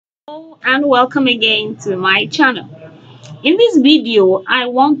Hello and welcome again to my channel. In this video, I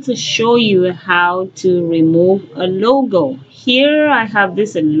want to show you how to remove a logo. Here I have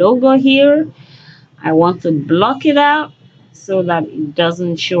this logo here. I want to block it out so that it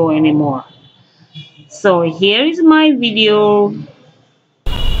doesn't show anymore. So here is my video.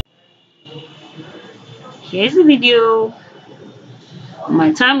 Here's the video on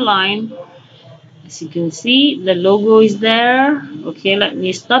my timeline. As you can see, the logo is there. Okay, let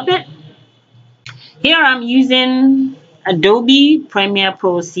me stop it. Here I'm using Adobe Premiere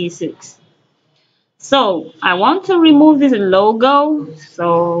Pro C6. So I want to remove this logo.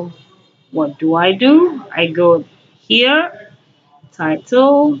 So what do? I go here,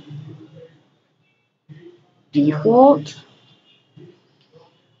 title, default.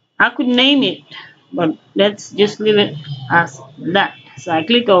 I could name it, but let's just leave it as that. So I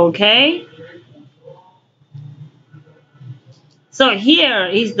click OK. So here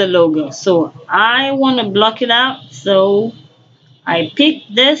is the logo. So I want to block it out. So I pick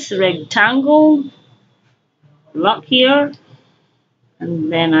this rectangle block here,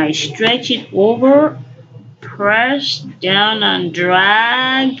 and then I stretch it over, press down and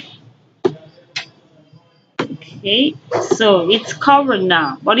drag. Okay, so it's covered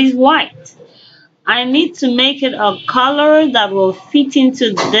now, but it's white. I need to make it a color that will fit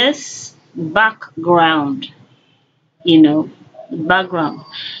into this background, background.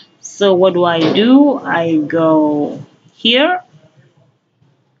 So what do? I go here,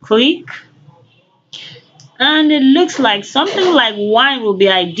 click, and it looks like something like wine will be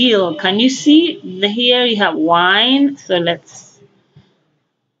ideal. Can you see here you have wine? So let's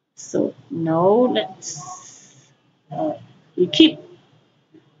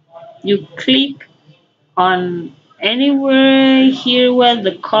you click on anywhere here where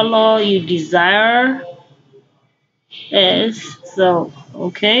the color you desire is. So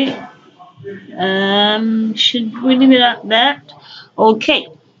okay, should we leave it at that? Okay,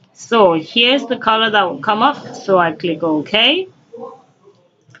 so here's the color that will come up. So I click OK.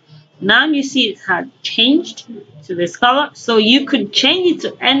 Now you see it had changed to this color. So you could change it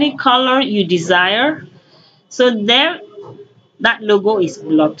to any color you desire. So there, that logo is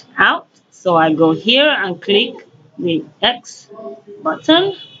blocked out. So I go here and click the X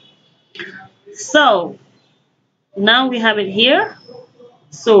button. So now we have it here.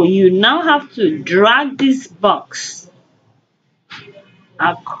 So you now have to drag this box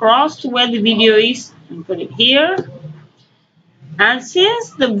across to where the video is and put it here. And since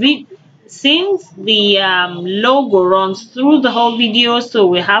the logo runs through the whole video, so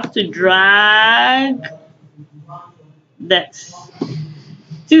we have to drag this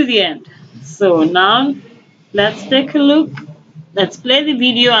to the end. So now let's take a look. Let's play the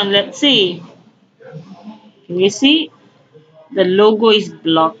video and let's see. Can you see? The logo is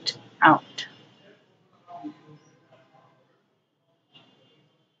blocked out.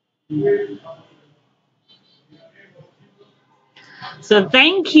 So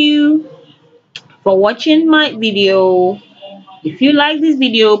thank you for watching my video. If you like this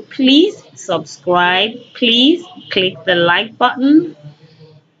video, please subscribe. Please click the like button.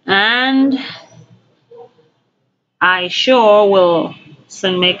 And I sure will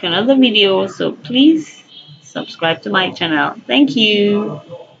soon make another video. So please subscribe to my channel. Thank you.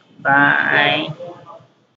 Bye.